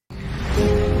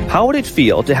How would it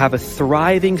feel to have a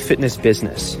thriving fitness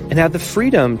business and have the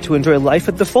freedom to enjoy life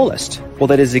at the fullest? Well,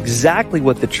 that is exactly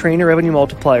what the Trainer Revenue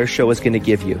Multiplier Show is going to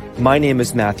give you. My name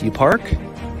is Mathew Park.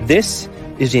 This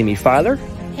is Jaime Filer.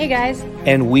 Hey, guys.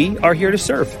 And we are here to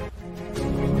serve.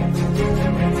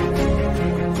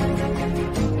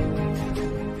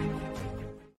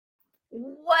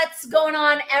 What's going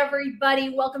on, everybody?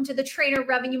 Welcome to the Trainer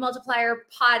Revenue Multiplier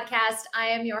Podcast. I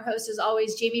am your host, as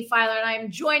always, Jaime Filer, and I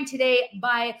am joined today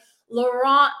by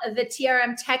Laurent, the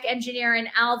TRM tech engineer, and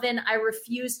Alvin. I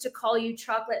refuse to call you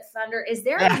Chocolate Thunder. Is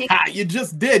there a nickname? You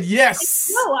just did, yes.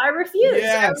 No, I refuse.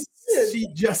 Yes, she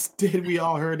just did. We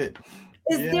all heard it.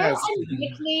 Is there a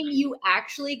nickname you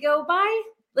actually go by?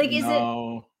 Like, is it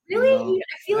really? No.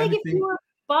 I feel like if you were a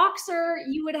boxer,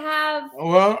 you would have.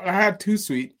 Well, I had Too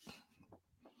Sweet.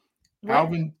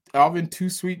 What? Alvin Too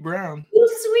Sweet Brown. Too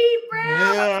Sweet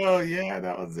Brown. Yeah,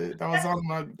 that was it. That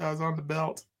was on the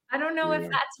belt. I don't know if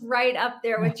that's right up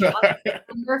there with Chocolate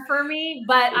Thunder for me,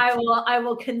 but I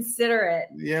will consider it.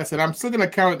 Yes, and I'm still gonna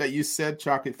count it that you said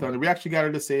Chocolate Thunder. We actually got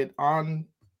her to say it on.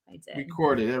 I did.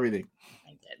 Recorded everything.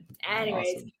 I did.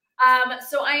 Anyways, awesome.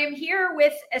 So I am here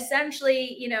with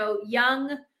essentially,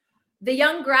 the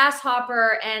young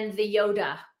grasshopper and the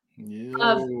Yoda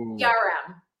of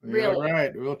TRM. Really? All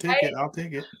right, we'll take it. I'll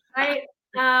take it. Right.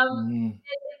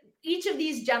 Each of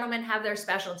these gentlemen have their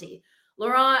specialty.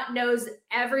 Laurent knows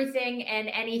everything and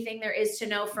anything there is to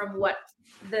know from what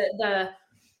the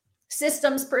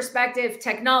systems perspective,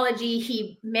 technology.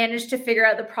 He managed to figure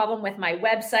out the problem with my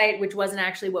website, which wasn't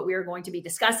actually what we were going to be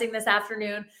discussing this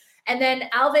afternoon. And then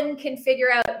Alvin can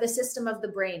figure out the system of the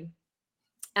brain,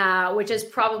 which is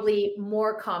probably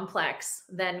more complex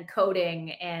than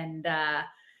coding and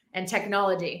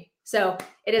technology. So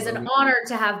it is an honor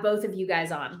to have both of you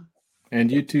guys on.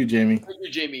 And you too, Jamie. Thank you,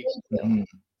 Jamie. Mm-hmm.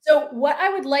 So what I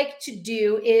would like to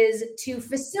do is to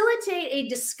facilitate a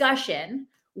discussion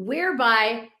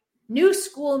whereby new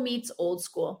school meets old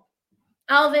school.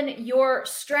 Alvin, your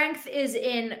strength is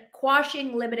in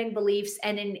quashing limiting beliefs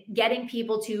and in getting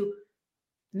people to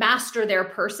master their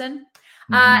person.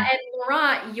 And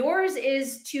Laurent, yours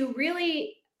is to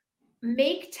really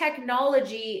make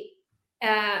technology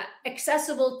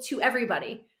accessible to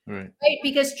everybody. Right?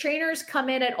 Because trainers come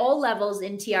in at all levels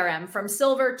in TRM, from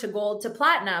silver to gold to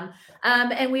platinum.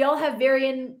 And we all have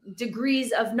varying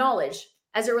degrees of knowledge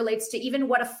as it relates to even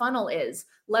what a funnel is,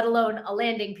 let alone a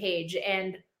landing page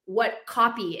and what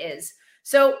copy is.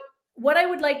 So what I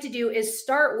would like to do is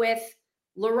start with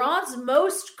Laurent's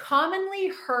most commonly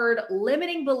heard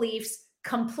limiting beliefs,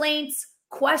 complaints,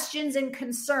 questions, and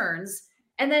concerns.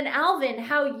 And then Alvin,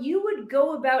 how you would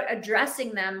go about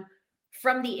addressing them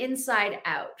from the inside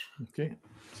out. Okay.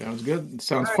 Sounds good.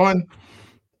 Sounds fun.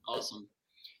 Awesome.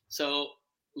 So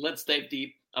let's dive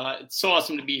deep. It's so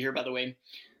awesome to be here, by the way.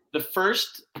 The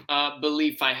first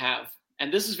belief I have,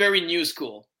 and this is very new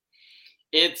school,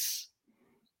 it's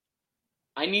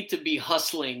I need to be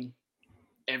hustling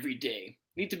every day.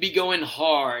 Need to be going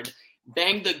hard,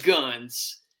 bang the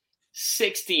guns,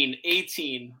 16,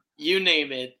 18, you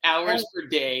name it, hours per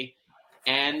day.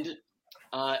 And,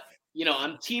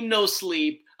 I'm team no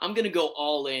sleep. I'm going to go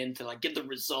all in to get the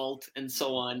result and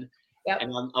so on. Yep.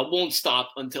 And I won't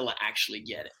stop until I actually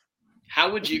get it.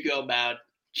 How would you go about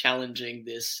challenging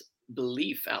this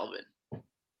belief, Alvin?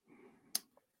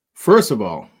 First of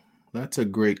all, that's a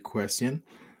great question.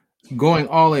 Going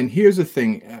all in. Here's the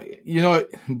thing.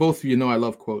 Both of you know I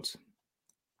love quotes.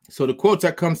 So the quote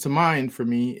that comes to mind for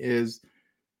me is,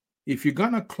 if you're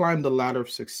going to climb the ladder of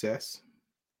success,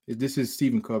 this is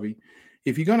Stephen Covey.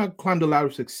 If you're going to climb the ladder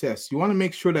of success, you want to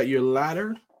make sure that your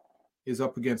ladder is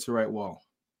up against the right wall.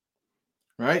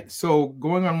 Right? So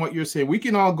going on what you're saying, we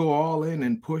can all go all in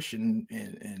and push and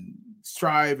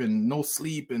strive and no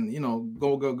sleep and,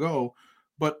 go.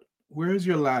 But where is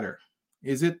your ladder?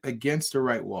 Is it against the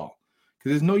right wall?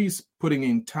 Because there's no use putting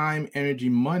in time, energy,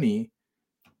 money,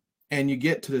 and you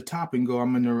get to the top and go,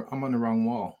 I'm on the wrong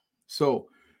wall. So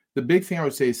the big thing I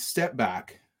would say is step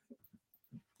back.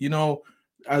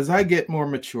 As I get more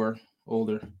mature,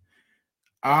 older,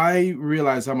 I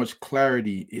realize how much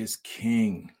clarity is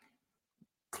king.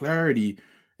 Clarity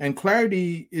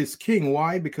is king.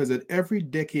 Why? Because at every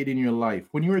decade in your life,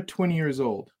 when you were 20 years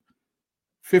old,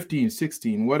 15,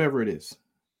 16, whatever it is,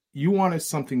 you wanted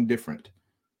something different.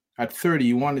 At 30,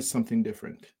 you wanted something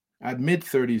different. At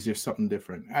mid-30s, there's something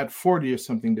different. At 40, there's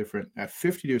something different. At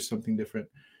 50, there's something different.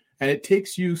 And it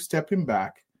takes you stepping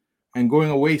back and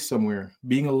going away somewhere,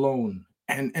 being alone.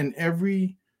 And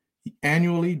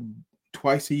annually,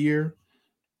 twice a year,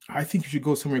 I think you should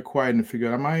go somewhere quiet and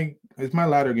figure out, is my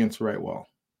ladder against the right wall?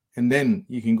 And then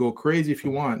you can go crazy if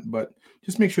you want, but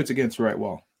just make sure it's against the right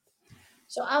wall.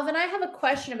 So Alvin, I have a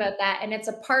question about that, and it's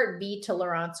a part B to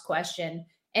Laurent's question.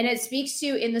 And it speaks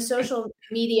to, in the social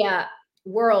media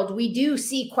world, we do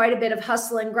see quite a bit of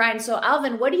hustle and grind. So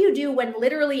Alvin, what do you do when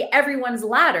literally everyone's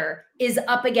ladder is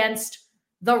up against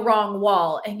the wrong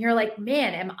wall? And you're like,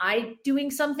 man, am I doing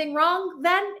something wrong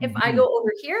then if I go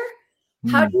over here?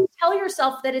 How do you tell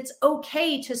yourself that it's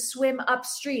okay to swim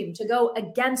upstream, to go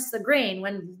against the grain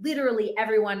when literally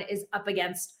everyone is up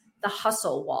against the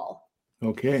hustle wall?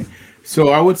 Okay. So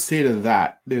I would say to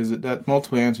that, there's that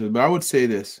multiple answers, but I would say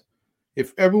this.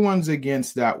 If everyone's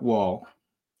against that wall,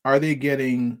 are they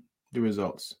getting the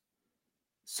results?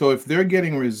 So if they're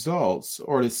getting results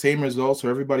or the same results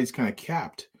or everybody's kind of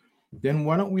capped, then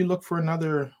why don't we look for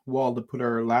another wall to put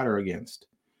our ladder against?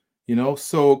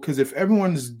 So because if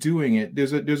everyone's doing it,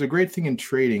 there's a great thing in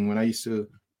trading. When I used to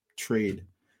trade,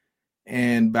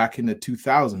 and back in the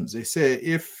 2000s, they said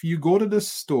if you go to the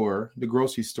store, the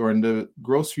grocery store, and the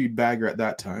grocery bagger at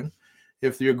that time,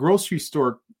 if your grocery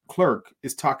store clerk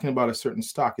is talking about a certain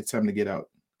stock, it's time to get out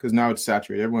because now it's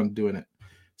saturated. Everyone's doing it.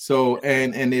 So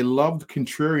and they loved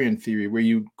contrarian theory where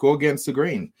you go against the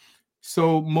grain.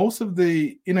 So most of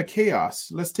in a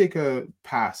chaos, let's take a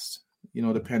past,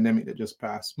 the pandemic that just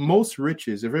passed. Most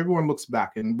riches, if everyone looks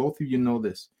back, and both of you know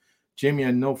this, Jamie,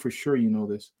 I know for sure you know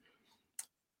this.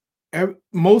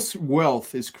 Most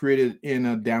wealth is created in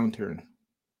a downturn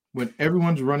when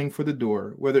everyone's running for the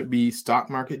door, whether it be stock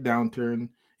market downturn,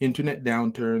 internet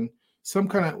downturn,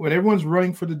 when everyone's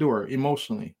running for the door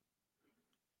emotionally,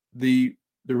 the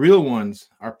real ones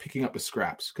are picking up the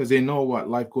scraps because they know what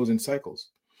life goes in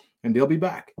cycles and they'll be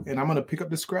back. And I'm going to pick up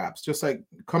the scraps, just like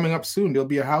coming up soon, there'll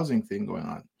be a housing thing going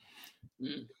on.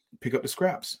 Pick up the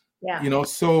scraps. Yeah.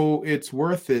 So it's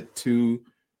worth it to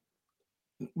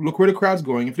look where the crowd's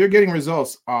going. If they're getting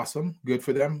results, awesome, good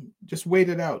for them. Just wait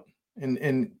it out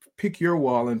and pick your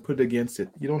wall and put it against it.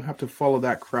 You don't have to follow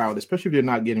that crowd, especially if you're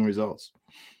not getting results.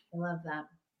 I love that.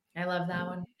 I love that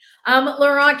one.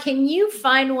 Laurent, can you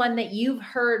find one that you've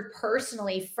heard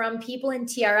personally from people in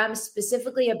TRM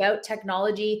specifically about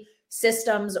technology,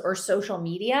 systems, or social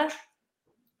media?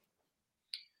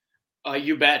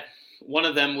 You bet. One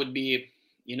of them would be,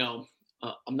 I'm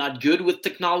not good with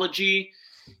technology.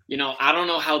 I don't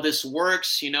know how this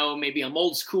works. Maybe I'm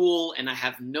old school and I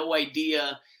have no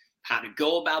idea how to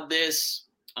go about this.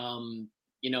 And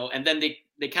then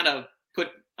they kind of put,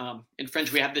 in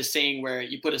French, we have this saying where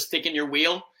you put a stick in your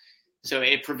wheel. So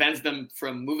it prevents them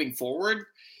from moving forward.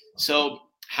 So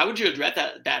how would you address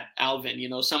that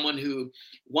Alvin? Someone who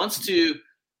wants to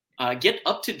get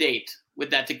up to date with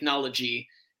that technology,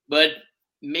 but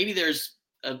maybe there's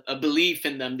a belief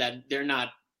in them that they're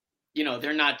not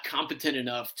competent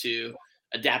enough to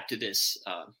adapt to this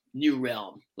new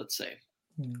realm, let's say.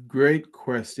 Great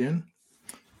question.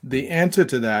 The answer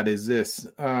to that is this.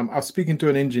 I was speaking to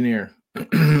an engineer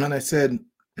and I said,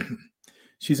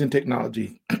 she's in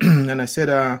technology. And I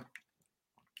said,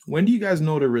 when do you guys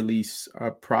know to release a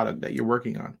product that you're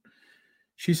working on?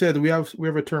 She said, we have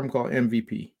a term called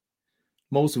MVP,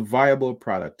 most viable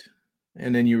product.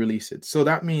 And then you release it. So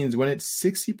that means when it's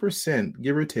 60%,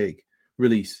 give or take,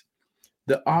 release,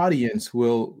 the audience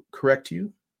will correct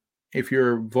you. If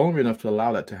you're vulnerable enough to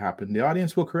allow that to happen, the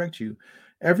audience will correct you.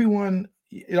 Everyone,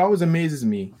 it always amazes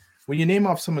me when you name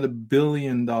off some of the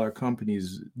billion-dollar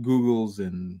companies, Googles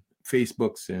and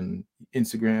Facebooks and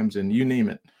Instagrams and you name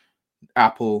it,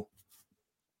 Apple,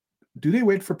 do they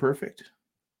wait for perfect?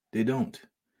 They don't.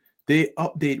 They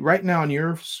update right now on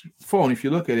your phone. If you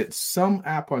look at it, some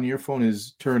app on your phone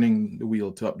is turning the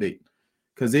wheel to update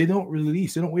because they don't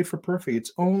release. They don't wait for perfect.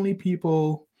 It's only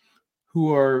people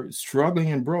who are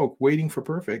struggling and broke waiting for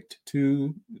perfect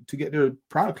to get their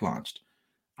product launched.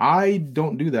 I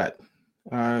don't do that.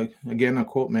 Again, a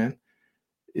quote, man.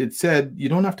 It said, you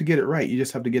don't have to get it right. You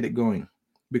just have to get it going,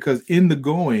 because in the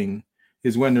going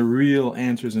is when the real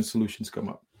answers and solutions come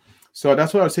up. So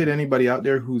that's what I would say to anybody out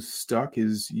there who's stuck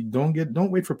is you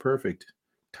don't wait for perfect.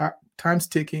 Time's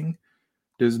ticking.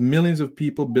 There's millions of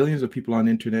people, billions of people on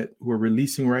the internet who are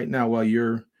releasing right now while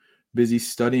you're busy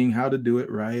studying how to do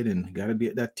it right and got to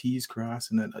get that T's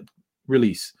crossed and then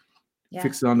release. Yeah.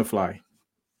 Fix it on the fly.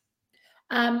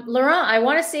 Laurent, I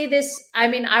want to say this. I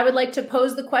mean, I would like to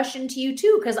pose the question to you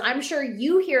too, because I'm sure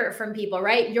you hear it from people,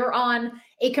 right? You're on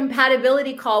a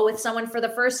compatibility call with someone for the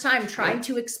first time, trying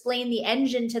to explain the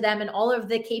engine to them and all of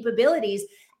the capabilities,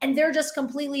 and they're just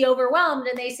completely overwhelmed.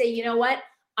 And they say, you know what?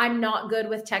 I'm not good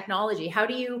with technology. How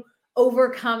do you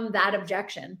overcome that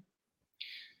objection?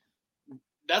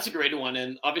 That's a great one.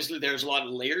 And obviously there's a lot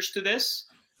of layers to this,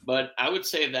 but I would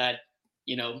say that,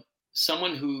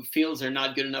 someone who feels they're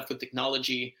not good enough with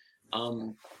technology,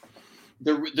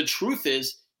 the truth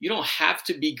is you don't have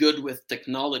to be good with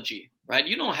technology, right?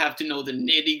 You don't have to know the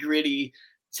nitty gritty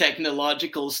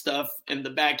technological stuff in the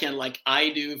back end like I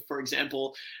do, for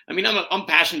example. I mean, I'm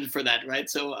passionate for that, right?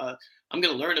 So I'm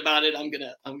gonna learn about it. I'm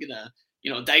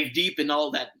gonna dive deep in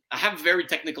all that. I have a very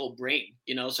technical brain,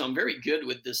 so I'm very good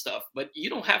with this stuff. But you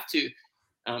don't have to.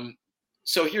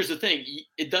 So here's the thing: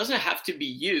 it doesn't have to be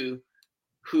you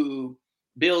who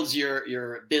builds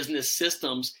your business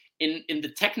systems in the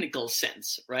technical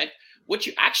sense, right? What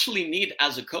you actually need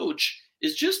as a coach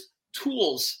is just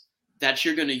tools that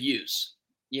you're going to use.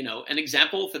 An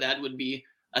example for that would be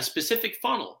a specific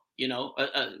funnel,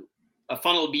 a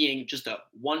funnel being just a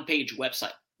one-page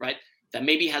website, right? That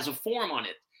maybe has a form on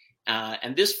it.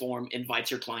 And this form invites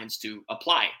your clients to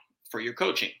apply for your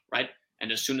coaching, right?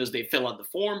 And as soon as they fill out the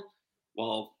form,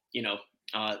 well,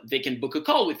 they can book a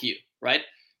call with you, right?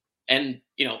 And,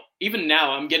 even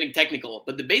now I'm getting technical,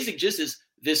 but the basic gist is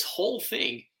this whole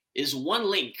thing is one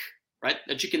link, right?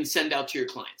 That you can send out to your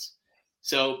clients.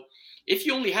 So if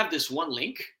you only have this one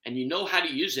link and you know how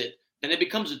to use it, then it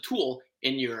becomes a tool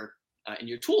in your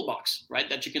toolbox, right?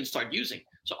 That you can start using.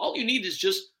 So all you need is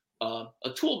just a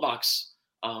toolbox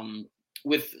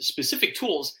with specific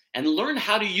tools, and learn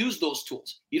how to use those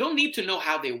tools. You don't need to know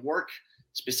how they work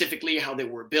specifically, how they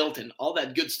were built and all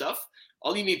that good stuff.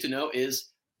 All you need to know is,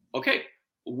 okay,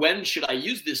 when should I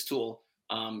use this tool,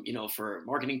 for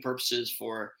marketing purposes,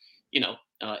 for,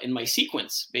 in my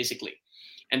sequence, basically.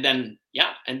 And then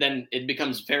it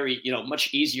becomes very,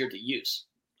 much easier to use.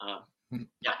 I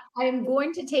am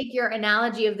going to take your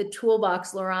analogy of the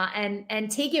toolbox, Laurent,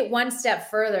 and take it one step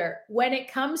further. When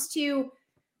it comes to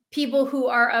people who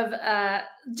are of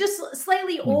just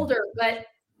slightly older, but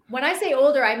when I say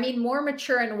older, I mean more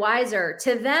mature and wiser.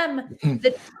 To them,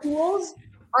 the tools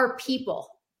are people.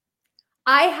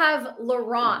 I have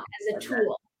Laurent as a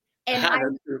tool, and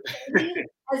I'm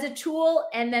as a tool.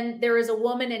 And then there is a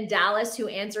woman in Dallas who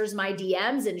answers my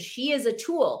DMs, and she is a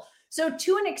tool. So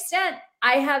to an extent,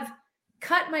 I have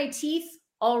cut my teeth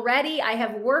already. I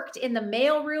have worked in the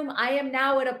mailroom. I am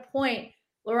now at a point,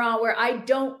 Laurent, where I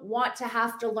don't want to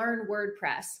have to learn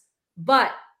WordPress,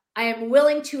 but I am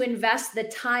willing to invest the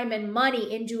time and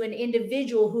money into an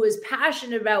individual who is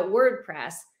passionate about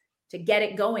WordPress to get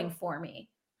it going for me.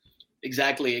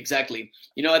 Exactly.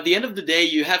 At the end of the day,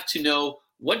 you have to know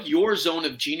what your zone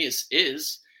of genius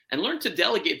is and learn to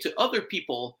delegate to other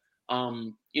people,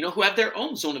 who have their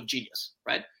own zone of genius,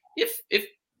 right?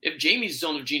 If Jamie's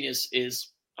zone of genius is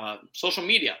social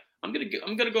media, I'm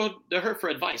gonna go to her for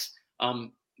advice.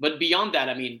 But beyond that,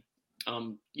 I mean,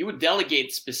 you would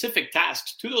delegate specific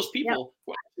tasks to those people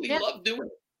who actually love doing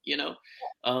it.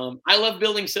 I love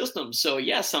building systems, so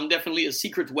yes, I'm definitely a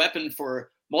secret weapon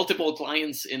for multiple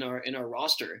clients in our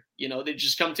roster. They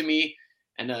just come to me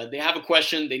and they have a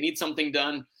question, they need something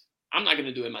done. I'm not going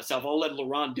to do it myself. I'll let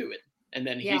Laurent do it, and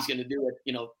then he's going to do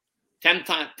it, 10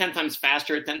 times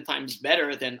faster, 10 times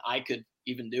better than I could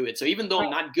even do it. So even though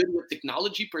I'm not good with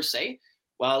technology per se,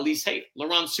 well, at least, hey,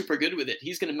 Laurent's super good with it.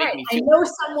 He's going to make me feel. I know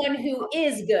someone who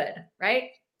is good, right?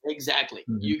 Exactly.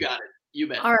 Mm-hmm. You got it. You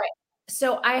bet. All right.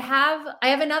 So I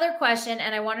have another question,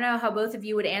 and I want to know how both of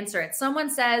you would answer it. Someone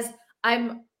says,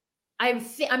 I'm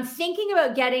thinking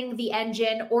about getting the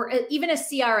engine or even a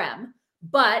CRM,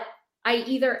 but I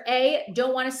either A,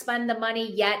 don't want to spend the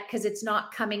money yet because it's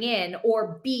not coming in,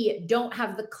 or B, don't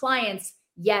have the clients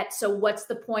yet. So what's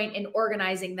the point in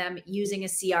organizing them using a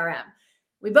CRM?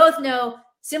 We both know,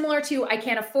 similar to I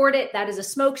can't afford it, that is a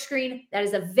smokescreen, that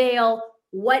is a veil.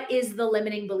 What is the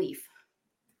limiting belief?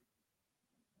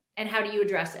 And how do you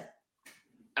address it?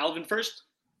 Alvin first.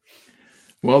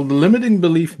 Well, the limiting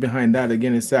belief behind that,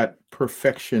 again, is that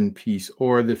perfection piece,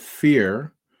 or the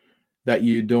fear that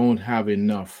you don't have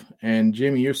enough. And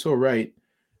Jamie, you're so right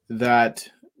that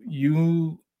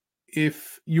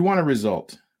if you want a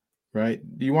result, right?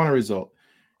 You want a result.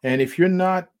 And if you're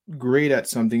not great at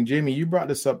something, Jamie, you brought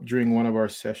this up during one of our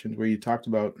sessions where you talked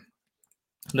about,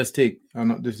 let's take, I'm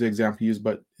not this is the example used,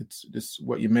 but it's just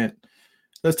what you meant.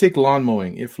 Let's take lawn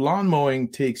mowing. If lawn mowing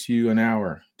takes you an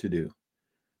hour to do,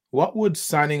 what would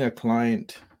signing a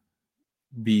client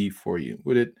be for you?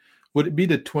 Would it be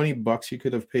the $20 you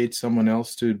could have paid someone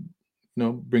else to,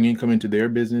 bring income into their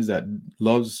business that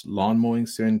loves lawn mowing,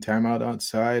 spending time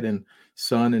outside and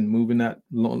sun and moving that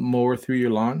mower through your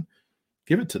lawn?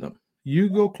 Give it to them. You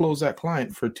go close that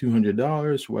client for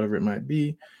 $200, whatever it might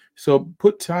be. So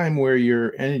put time where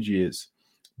your energy is.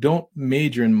 Don't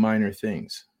major in minor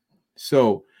things.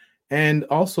 So, and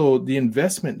also the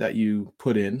investment that you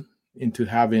put into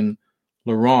having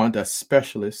Laurent, a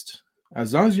specialist,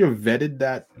 as long as you've vetted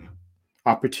that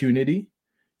opportunity,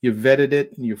 you vetted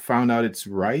it and you found out it's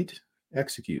right,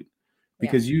 execute.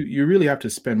 because you really have to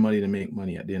spend money to make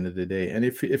money at the end of the day. And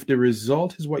if the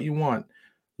result is what you want,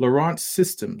 Laurent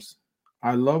systems,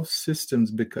 I love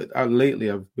systems because lately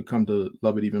I've become to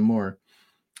love it even more.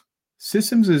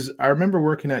 Systems is, I remember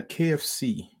working at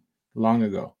KFC long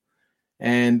ago,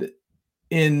 and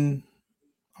in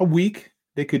a week,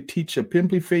 they could teach a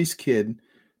pimply-faced kid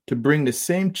to bring the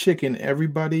same chicken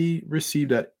everybody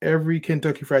received at every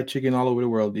Kentucky Fried Chicken all over the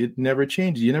world. It never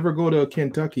changes. You never go to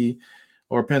Kentucky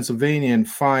or Pennsylvania and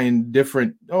find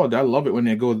different, oh, I love it when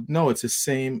they go. No, it's the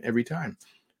same every time.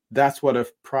 That's what a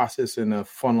process and a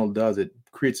funnel does. It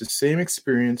creates the same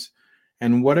experience,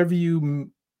 and whatever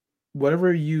you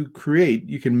create,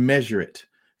 you can measure it,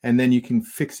 and then you can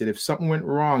fix it. If something went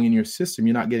wrong in your system,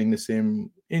 you're not getting the same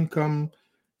income,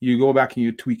 you go back and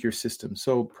you tweak your system.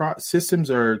 So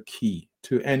systems are key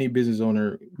to any business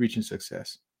owner reaching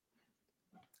success.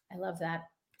 I love that.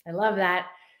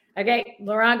 Okay,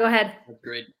 Laurent, go ahead. That's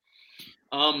great.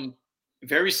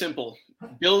 Very simple.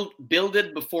 Build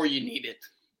it before you need it.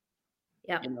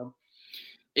 Yeah.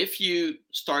 If you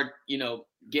start,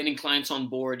 getting clients on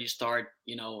board, you start,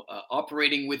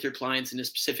 operating with your clients in a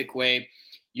specific way,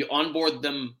 you onboard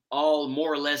them all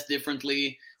more or less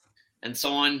differently, and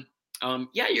so on.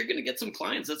 You're going to get some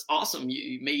clients. That's awesome.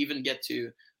 You may even get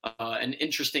to an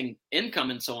interesting income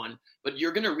and so on, but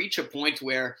you're going to reach a point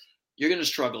where you're going to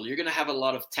struggle. You're going to have a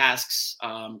lot of tasks.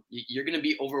 You're going to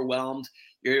be overwhelmed.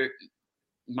 You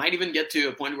might even get to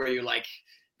a point where you're like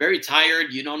very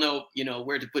tired. You don't know,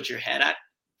 where to put your head at.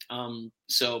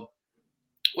 So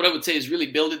what I would say is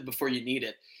really build it before you need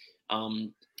it.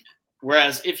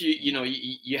 Whereas if you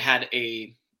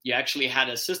actually had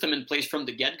a system in place from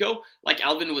the get-go, like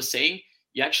Alvin was saying,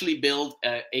 you actually build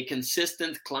a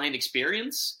consistent client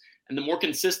experience. And the more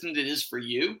consistent it is for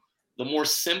you, the more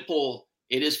simple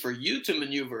it is for you to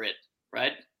maneuver it,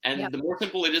 right? And the more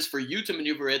simple it is for you to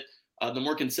maneuver it, the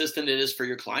more consistent it is for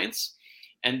your clients.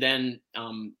 And then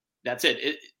that's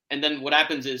it. And then what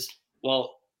happens is,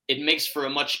 it makes for a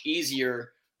much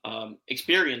easier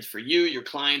experience for you, your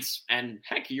clients, and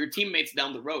heck, your teammates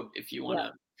down the road if you want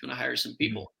to hire some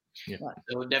people. Yeah.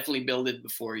 So definitely build it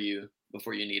before you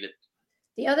need it.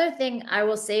 The other thing I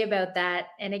will say about that,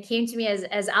 and it came to me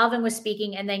as Alvin was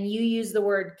speaking, and then you used the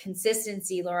word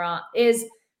consistency, Laurent, is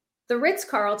the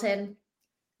Ritz-Carlton,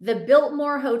 the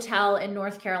Biltmore Hotel in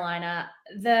North Carolina,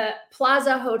 the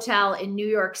Plaza Hotel in New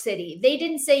York City. They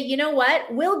didn't say, you know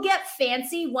what, we'll get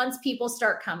fancy once people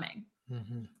start coming,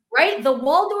 right? The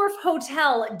Waldorf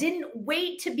Hotel didn't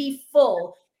wait to be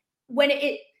full when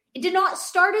it did not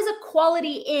start as a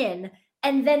Quality Inn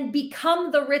and then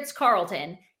become the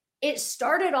Ritz-Carlton. It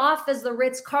started off as the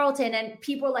Ritz-Carlton, and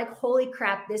people were like, holy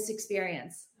crap, this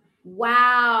experience.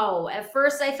 Wow. At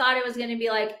first I thought it was going to be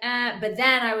like, but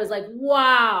then I was like,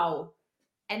 wow.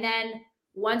 And then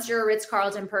once you're a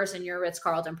Ritz-Carlton person, you're a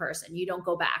Ritz-Carlton person. You don't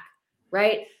go back,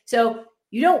 right? So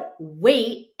you don't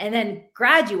wait and then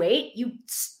graduate. You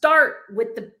start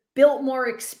with the Biltmore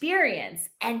experience,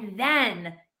 and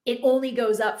then it only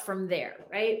goes up from there,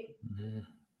 right?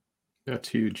 That's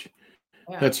huge.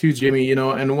 Yeah. That's huge, Jamie.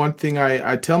 And one thing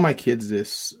I tell my kids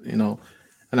this, and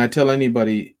I tell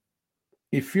anybody,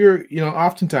 if you're,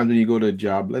 oftentimes when you go to a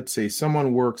job, let's say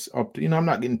someone works up to, I'm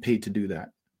not getting paid to do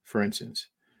that, for instance.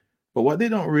 But what they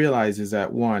don't realize is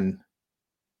that, one,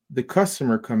 the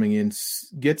customer coming in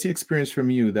gets the experience from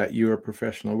you that you're a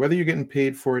professional, whether you're getting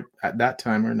paid for it at that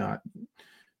time or not.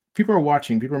 People are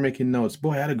watching, people are making notes.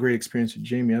 Boy, I had a great experience with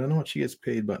Jamie. I don't know what she gets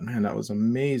paid, but man, that was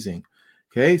amazing.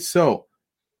 Okay, so,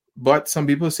 but some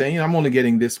people are saying, I'm only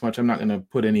getting this much. I'm not going to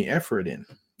put any effort in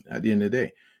at the end of the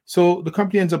day. So the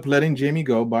company ends up letting Jamie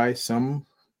go by some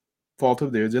fault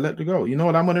of theirs. They let her go. You know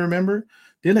what I'm going to remember?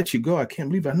 They let you go. I can't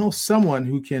believe I know someone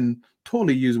who can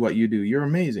totally use what you do. You're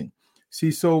amazing. See,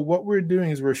 so what we're doing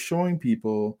is we're showing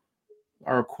people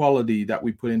our quality that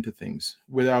we put into things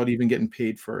without even getting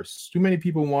paid first. Too many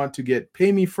people want to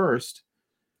pay me first.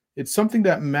 It's something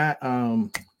that Michael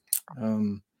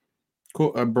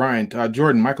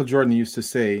Jordan used to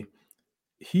say.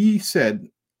 He said,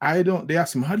 they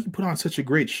asked him, how do you put on such a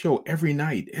great show every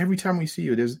night? Every time we see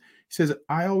you, he says,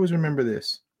 I always remember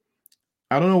this.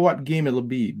 I don't know what game it'll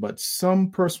be, but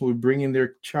some person will bring in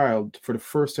their child for the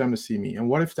first time to see me. And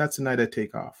what if that's the night I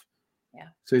take off? Yeah.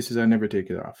 So he says, I never take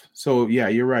it off. So yeah,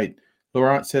 you're right.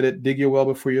 Laurent said it, dig your well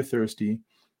before you're thirsty.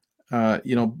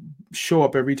 Show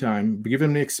up every time, give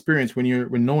them the experience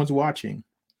when no one's watching.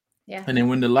 Yeah. And then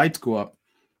when the lights go up,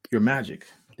 you're magic.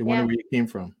 They wonder where you came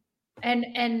from. And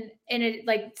it,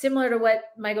 like, similar to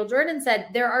what Michael Jordan said,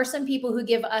 there are some people who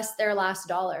give us their last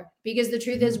dollar because the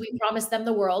truth is we promise them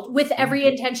the world with every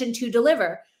intention to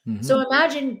deliver. So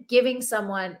imagine giving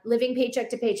someone living paycheck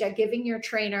to paycheck, giving your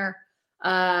trainer,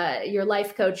 your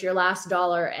life coach, your last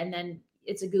dollar, and then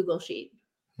it's a Google sheet.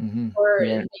 Or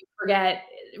they forget,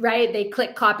 right? They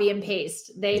click copy and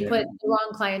paste. They put the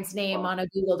wrong client's name on a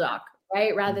Google Doc,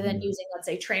 right? Rather than using, let's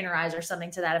say, Trainerize or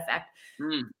something to that effect.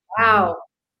 Wow.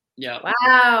 Yeah.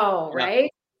 Wow.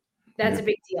 Right. That's a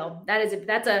big deal. That's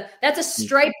a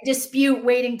Stripe dispute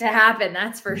waiting to happen.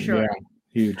 That's for sure.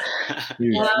 Huge.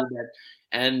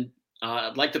 And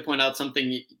I'd like to point out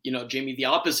something, Jaime, the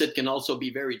opposite can also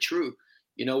be very true,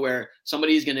 where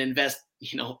somebody's going to invest,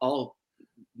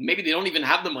 maybe they don't even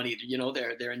have the money,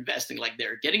 they're investing, like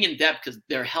they're getting in debt because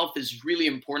their health is really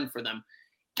important for them.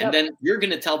 And then you're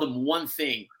going to tell them one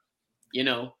thing,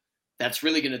 that's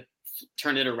really going to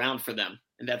turn it around for them.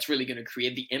 And that's really going to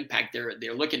create the impact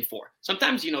they're looking for.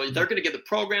 Sometimes, they're going to get the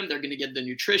program, they're going to get the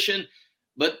nutrition,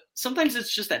 but sometimes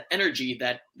it's just that energy,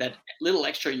 that little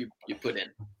extra you put in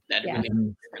that really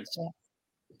makes a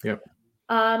difference.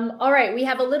 All right. We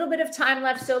have a little bit of time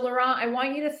left. So Laurent, I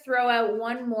want you to throw out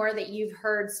one more that you've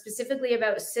heard specifically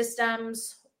about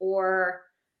systems, or,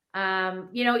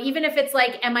 even if it's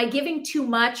like, am I giving too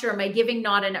much or am I giving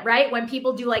not enough, right? When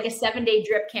people do like a 7-day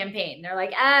drip campaign, they're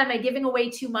like, am I giving away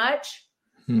too much?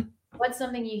 What's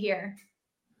something you hear?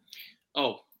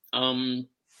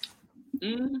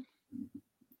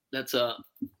 That's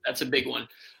a big one.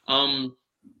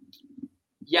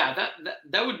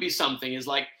 That would be something, is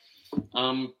like,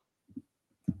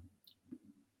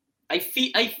 I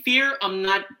fear I'm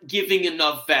not giving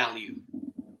enough value.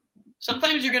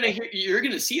 Sometimes you're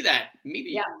gonna see that.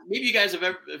 Maybe you guys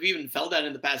have even felt that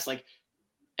in the past. Like,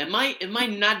 am I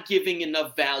not giving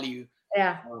enough value?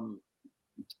 Yeah.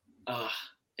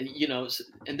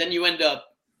 And then you end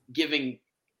up giving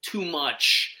too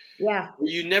much. Yeah.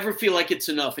 You never feel like it's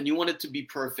enough, and you want it to be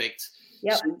perfect.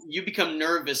 Yep. So you become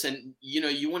nervous, and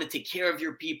you want to take care of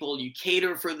your people. You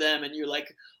cater for them, and you're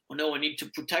like, oh no, I need to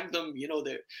protect them.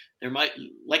 They're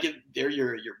they're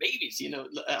your babies.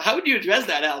 How would you address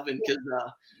that, Alvin? Because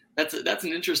that's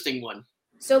an interesting one.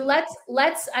 So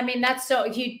let's. I mean, that's so.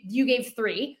 You gave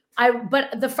 3.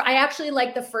 I actually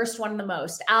like the first one the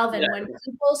most, Alvin. When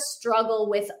people struggle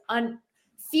with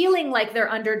feeling like they're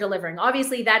under delivering,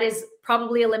 obviously that is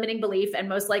probably a limiting belief, and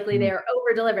most likely they are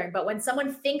over delivering. But when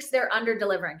someone thinks they're under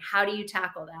delivering, how do you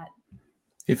tackle that?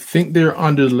 If think they're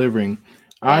under delivering,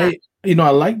 I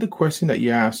like the question that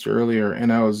you asked earlier,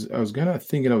 and I was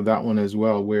thinking of that one as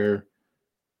well, where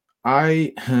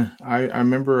I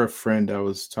remember a friend, I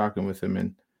was talking with him,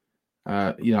 and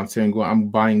I'm saying, I'm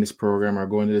buying this program or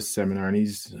going to this seminar, and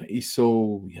he's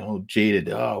so jaded.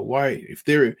 Oh, why, if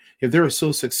they're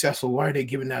so successful, why are they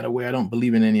giving that away? I don't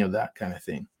believe in any of that kind of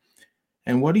thing.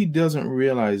 And what he doesn't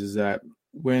realize is that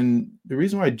the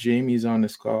reason why Jaime's on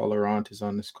this call, Laurent is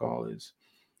on this call, is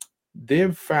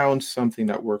they've found something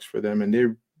that works for them, and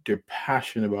they're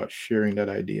passionate about sharing that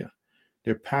idea.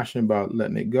 They're passionate about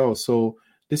letting it go. So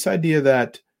this idea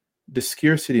that the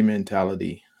scarcity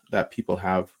mentality that people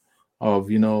have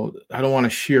of, I don't want to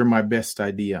share my best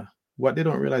idea. What they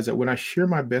don't realize that when I share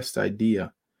my best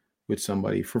idea with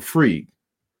somebody for free,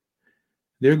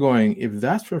 they're going, if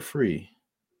that's for free,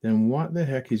 then what the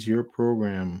heck is your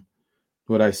program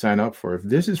would I sign up for? If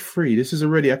this is free, this is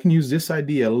already, I can use this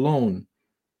idea alone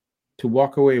to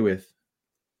walk away with.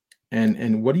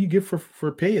 And what do you give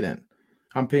for pay then?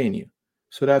 I'm paying you.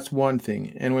 So that's one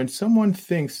thing. And when someone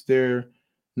thinks they're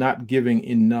not giving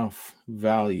enough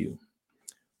value,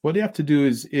 what they have to do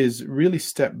is really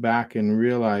step back and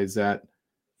realize that,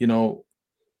 look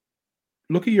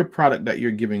at your product that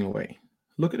you're giving away.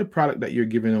 Look at the product that you're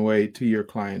giving away to your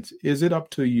clients. Is it up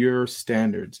to your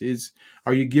standards?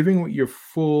 Are you giving what you're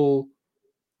full?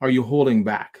 Are you holding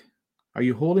back? Are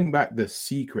you holding back the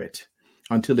secret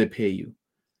until they pay you?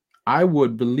 I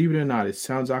would, believe it or not, it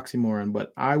sounds oxymoron,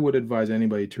 but I would advise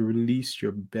anybody to release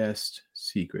your best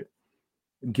secret.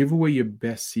 Give away your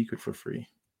best secret for free.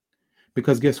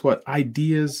 Because guess what?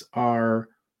 Ideas they're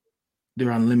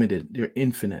unlimited. They're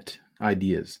infinite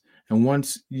ideas. And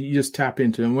once you just tap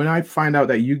into them, when I find out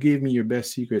that you gave me your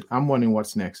best secret, I'm wondering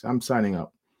what's next. I'm signing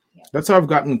up. Yeah. That's how I've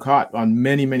gotten caught on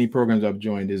many, many programs I've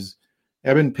joined. Is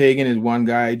Evan Pagan is one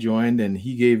guy I joined, and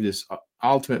he gave this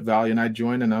ultimate value, and I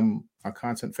joined, and I'm a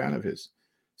constant fan of his.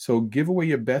 So give away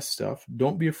your best stuff.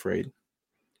 Don't be afraid.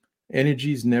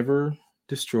 Energy is never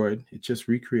destroyed. It's just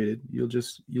recreated. You'll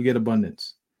get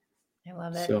abundance. I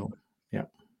love it. So, yeah.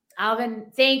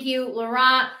 Alvin, thank you.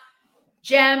 Laurent,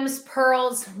 gems,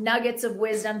 pearls, nuggets of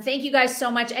wisdom. Thank you guys so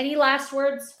much. Any last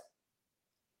words?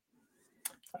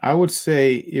 I would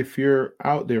say, if you're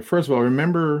out there, first of all,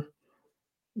 remember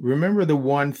remember the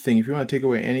one thing, if you want to take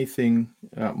away anything,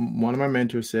 one of my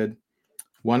mentors said,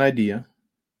 one idea,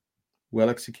 well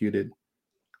executed,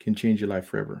 can change your life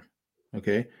forever.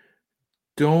 Okay?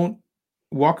 Don't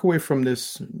walk away from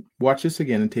this. Watch this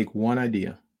again and take one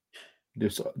idea.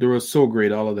 They were so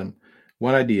great, all of them.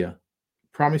 One idea.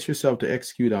 Promise yourself to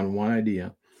execute on one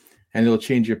idea, and it'll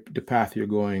change the path you're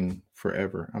going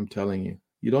forever. I'm telling you.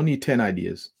 You don't need 10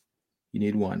 ideas. You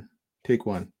need one. Take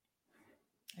one.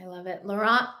 I love it.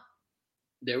 Laurent?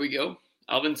 There we go.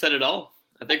 Alvin said it all.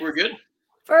 I think we're good.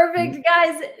 Perfect,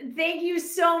 guys. Thank you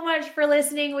so much for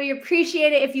listening. We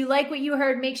appreciate it. If you like what you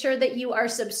heard, make sure that you are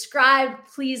subscribed.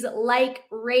 Please like,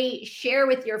 rate, share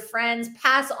with your friends,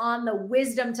 pass on the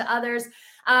wisdom to others.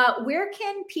 Where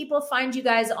can people find you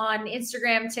guys on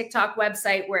Instagram, TikTok,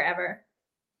 website, wherever?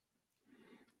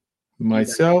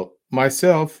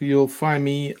 Myself, you'll find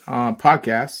me on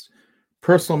podcasts,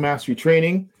 Personal Mastery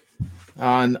Training,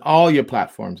 on all your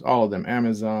platforms, all of them,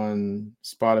 Amazon,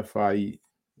 Spotify,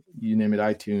 you name it,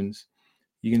 iTunes.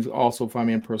 You can also find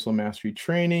me in Personal Mastery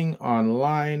Training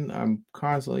online. I'm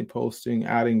constantly posting,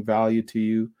 adding value to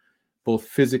you, both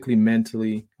physically,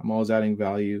 mentally. I'm always adding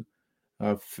value.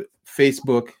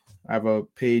 Facebook, I have a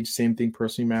page, same thing,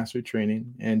 Personal Mastery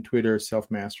Training, and Twitter, Self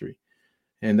Mastery.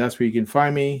 And that's where you can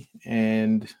find me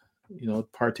and,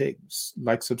 partake,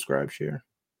 like, subscribe, share.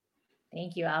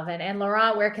 Thank you, Alvin. And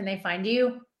Laurent, where can they find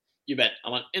you? You bet.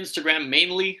 I'm on Instagram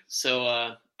mainly.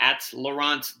 So at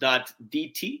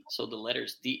laurent.dt. So the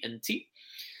letters D and T.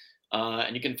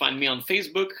 And you can find me on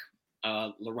Facebook,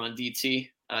 Laurent DT.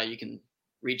 You can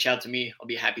reach out to me. I'll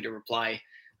be happy to reply,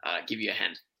 give you a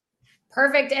hand.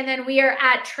 Perfect. And then we are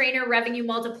at Trainer Revenue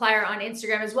Multiplier on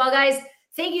Instagram as well, guys.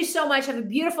 Thank you so much. Have a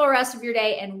beautiful rest of your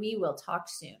day, and we will talk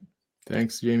soon.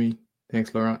 Thanks, Jamie.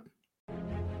 Thanks, Laurent.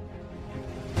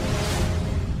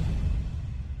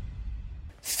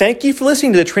 Thank you for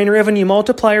listening to the Trainer Revenue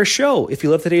Multiplier Show. If you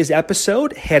love today's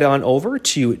episode, head on over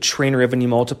to Trainer Revenue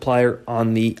Multiplier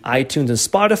on the iTunes and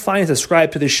Spotify and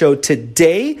subscribe to the show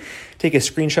today. Take a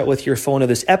screenshot with your phone of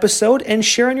this episode and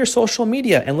share on your social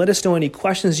media and let us know any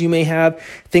questions you may have,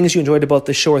 things you enjoyed about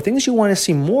the show, or things you want to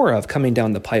see more of coming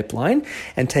down the pipeline,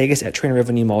 and tag us at Trainer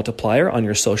Revenue Multiplier on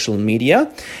your social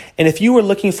media. And if you are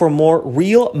looking for more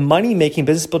real money-making,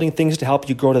 business-building things to help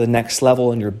you grow to the next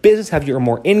level in your business, have your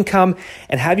more income,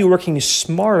 and have you working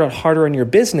smarter and harder in your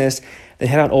business, then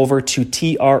head on over to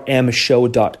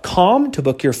trmshow.com to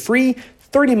book your free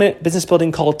 30-minute business building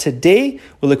call today.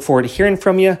 We look forward to hearing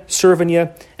from you, serving you,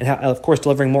 and of course,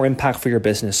 delivering more impact for your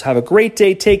business. Have a great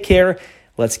day. Take care.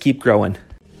 Let's keep growing.